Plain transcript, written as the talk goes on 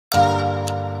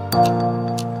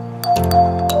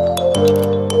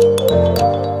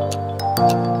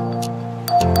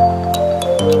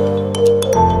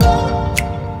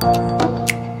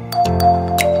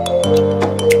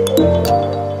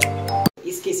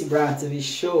Brand TV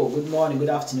show. Good morning, good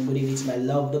afternoon, good evening to my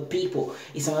lovely people.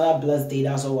 It's another blessed day.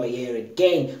 That's why we're here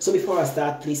again. So before I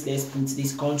start, please let's put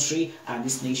this country and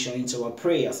this nation into our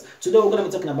prayers. Today we're going to be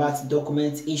talking about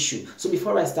document issue. So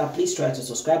before I start, please try to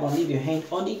subscribe and leave your hand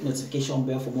on the notification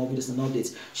bell for more videos and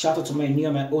updates. Shout out to my new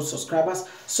and my old subscribers.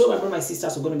 So my brother, my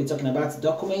sisters, we're going to be talking about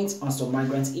documents and some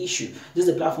migrant issue. This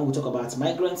is the platform we talk about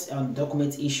migrants and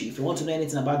document issue. If you want to know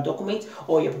anything about document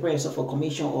or you're preparing yourself for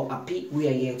commission or appeal, we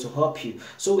are here to help you.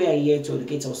 So we are here to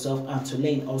educate ourselves and to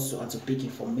learn also and to pick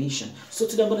information. So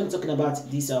today I'm going to be talking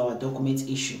about this document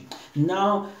issue.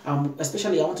 Now,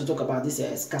 especially I want to talk about this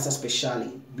Casi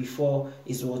Speciali. Before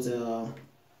it was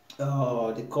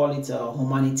they call it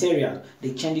humanitarian.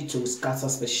 They changed it to Casi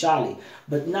Speciali.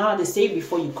 But now they say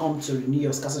before you come to renew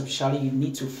your Casi Speciali, you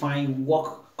need to find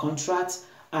work contract.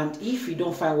 And if you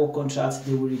don't find work contracts,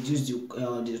 they will reduce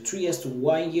the 3 years to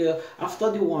 1 year.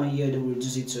 After the 1 year, they will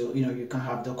reduce it to, you can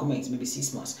have documents, maybe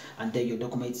 6 months, and then your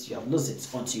documents, you have lost it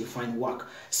until you find work.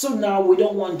 So now we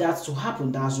don't want that to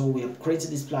happen. That's why we have created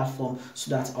this platform so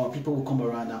that our people will come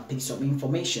around and pick some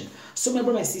information. So my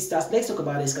brothers and sisters, let's talk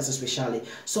about this Casi Speciali.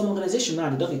 Some organization now,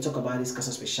 they don't talk about this Casi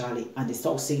Speciali, and they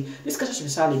start saying this Casi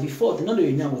Speciali before they know they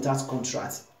renew without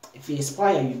contract. If you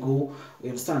expire, you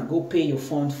understand, go pay your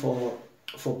fund for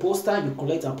poster, you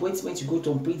collect appointment, you go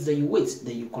to complete, then you wait,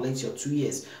 then you collect your 2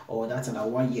 years, or that's another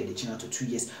 1 year, they change out to 2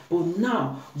 years. But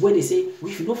now, when they say,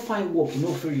 if you don't find work, you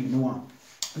know free, you know.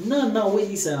 Now when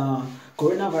this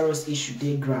coronavirus issue,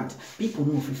 they grant, people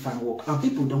know if you find work, and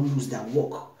people don't lose their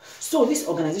work. So this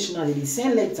organization now, they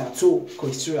send letter to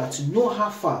Costa to know how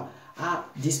far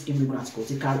these immigrants go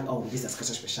to carry on with this as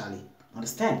Casi Speciali.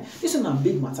 Understand? This is a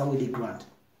big matter where they grant.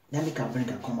 Then we can bring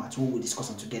a comment, we will discuss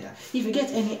them together. If you get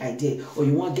any idea or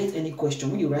you want to get any question,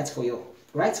 when you write for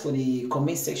the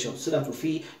comment section so that we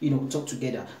feel talk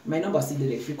together. My number is still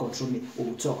there. If you control me, we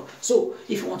will talk. So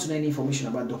if you want to know any information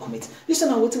about documents, this is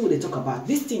now what they talk about.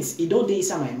 These things it don't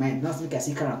inside my mind. That's because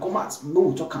I can come out, we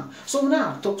will talk. So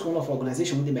now I talk to one of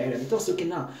organizations within my area. They talk okay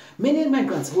now. Many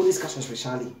migrants hold this Casi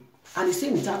Speciali, and they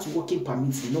say without working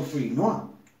permits, they're not free. No.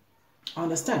 I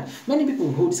understand. Many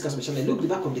people hold this Casi Speciali. Look the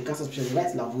back of the Casi Speciali,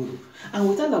 write Lavoro. And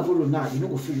without Lavoro now, you know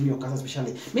go free in your Casi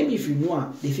Speciali. Maybe if you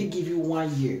know, they will give you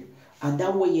 1 year. And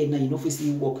that 1 year now, you know, if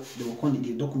you work, they will call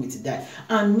the document die.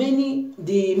 And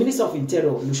the Minister of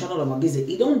Interior, Luciano Lamagese,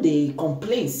 they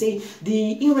complain, say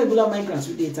the irregular migrants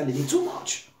with the Italy, they too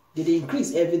much. They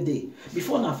increase every day.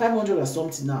 Before now, 500 or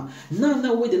something now.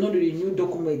 Now where they know the new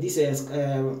document, this is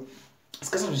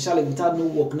Casi Speciali without no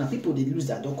work. Now people they lose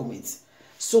their documents.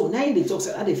 So now they talk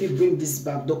how they feel bring this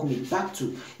document back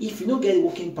to if you don't get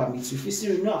working permits, if you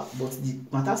still renew, but the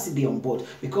matter still be on board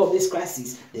because of this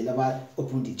crisis, they never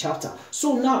open the chapter.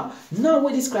 So now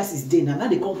when this crisis day, now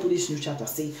they come put this new chapter,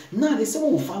 say now there's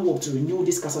someone will find work to renew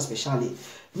this Casi Speciali.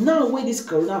 Now when this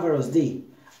coronavirus day,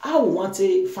 I will want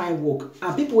to find work,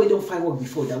 and people who don't find work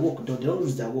before their work, they don't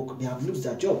lose their work, they have lose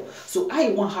their job. So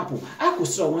I want happen. I could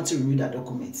still want to renew that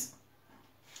document.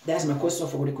 That's my question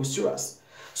for the costurers.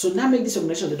 So now make this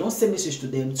organization, they don't send message to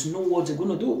them to know what they're going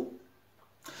to do.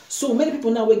 So many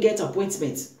people now will get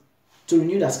appointments to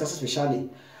renew that Casi Speciali.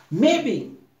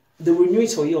 Maybe they will renew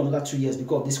it for you another 2 years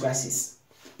because of this crisis.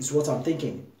 It's what I'm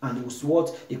thinking. And it's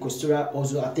what the costura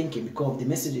also are thinking because of the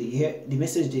message they hear, the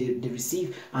message they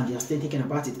receive, and they are still thinking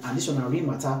about it. And this one a real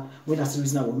matter when that's the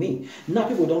reason with me. Now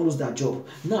people don't lose their job.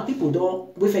 Now people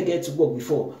don't we forget to work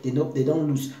before. They don't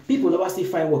lose. People never still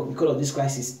find work because of this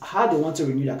crisis. How they want to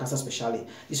renew their Casi Speciali.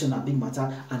 This one a big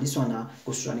matter, and this one now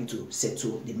costura need to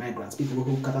settle the migrants. People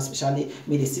who Casi Speciali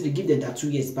may they still give them that 2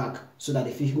 years back so that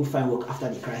they feel go find work after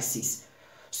the crisis.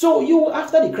 So you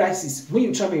after the crisis, when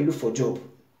you try to look for a job,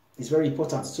 it's very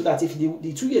important so that if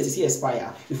the 2 years is here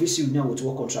expire, if we see now with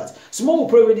work contract, small will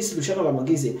probably this Luciano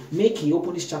Lamagese make he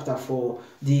open this chapter for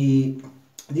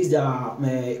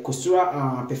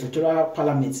Costura Prefectural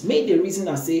Parliament. Make the reason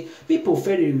and say people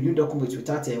fairly renew documents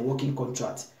without a working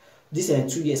contract. This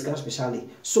 2 years Casi Speciali.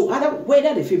 So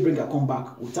whether they feel bring a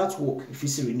comeback without work, if you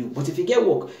see renew, but if you get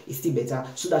work, it's still better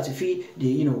so that if you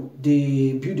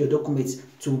they build your documents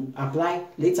to apply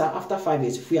later after 5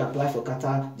 years. If we apply for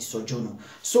Qatar, the Soggiorno.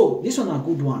 So this one a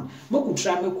good one.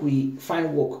 Make we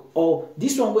find work, or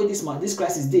this one where this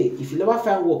crisis day. If you never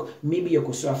find work, maybe your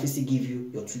costura still give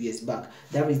you your 2 years back.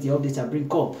 That is the update I bring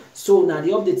come. So now the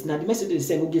update, now the message they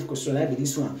send will give costura like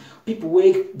this one. People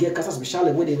will get Casi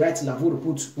Speciali where they write Lavoro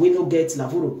put we no get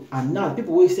Lavoro, and now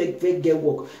people will say they get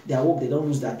work, their work they don't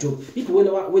lose their job. People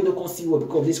will no see work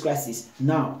because of this crisis.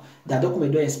 Now their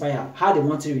document don't expire. How they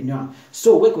want to renew?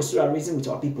 So we costura reason with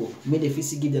our people. May they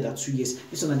physically give them that 2 years.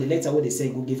 This one and the letter where they say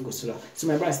go give costura. So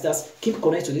my brothers, keep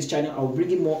connected to this channel. I will bring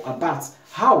you more about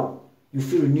how you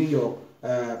feel renew your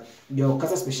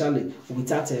Casi Speciali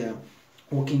without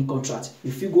working contract.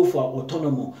 If you go for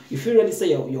autonomous, if you register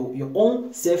your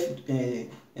own self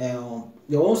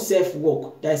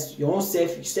work, that's your own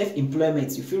self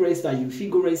employment. If you register, if you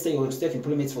go register your self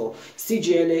employment for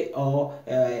CGLA or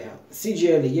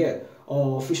CGLA, yeah,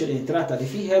 or official contractor,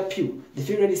 if he help you, if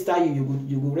he register you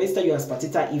go register you as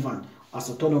partita even as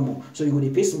autonomous. So you go to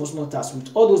pay small tax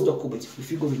with all those documents.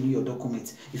 If you go renew your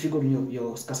documents, if you go renew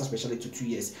your Casi Speciali to 2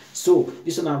 years. So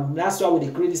this one, that's why we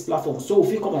create this platform. So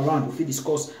if you come around, if we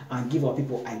discuss and give our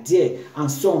people idea and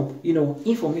some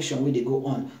information where they go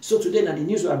on. So today now the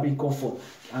news will bring comfort.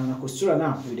 And Costura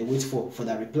now we dey wait for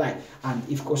that reply. And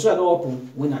if Costura don't open,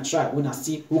 when I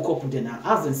see hook up with them and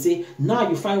ask them, say now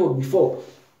you find work before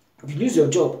you lose your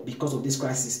job because of this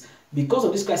crisis. Because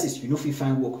of this crisis, you know, if you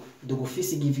find work, they will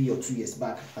physically give you your 2 years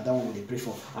back, and that one will they pray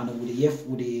for, and we hear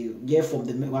from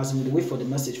the wait for the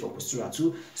message for Costura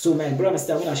too. So my brother,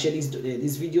 when I share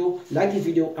this video, like the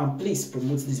video and please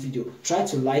promote this video. Try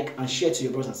to like and share to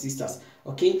your brothers and sisters.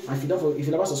 Okay, and if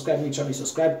you never subscribe, make sure you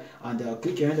subscribe and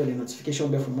click your hand on the notification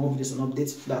bell for more videos and updates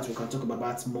so that we can talk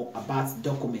about more about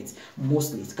documents,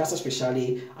 mostly Casi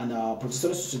Speciali and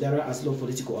Sussidaria as law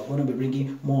Politico are going to be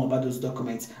bringing more about those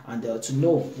documents and to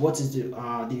know what is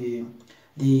the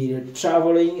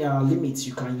traveling limits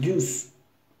you can use.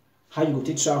 How you go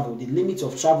take travel, the limit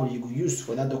of travel you go use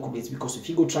for that document, because if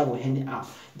you go travel anyhow,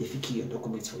 they will keep your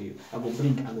documents for you. I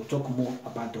will talk more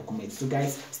about documents. So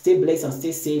guys, stay blessed and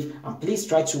stay safe, and please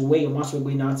try to wear your mask when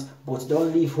going out, but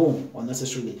don't leave home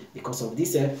unnecessarily because of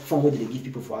this fun way they give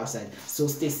people for outside. So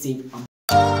stay safe and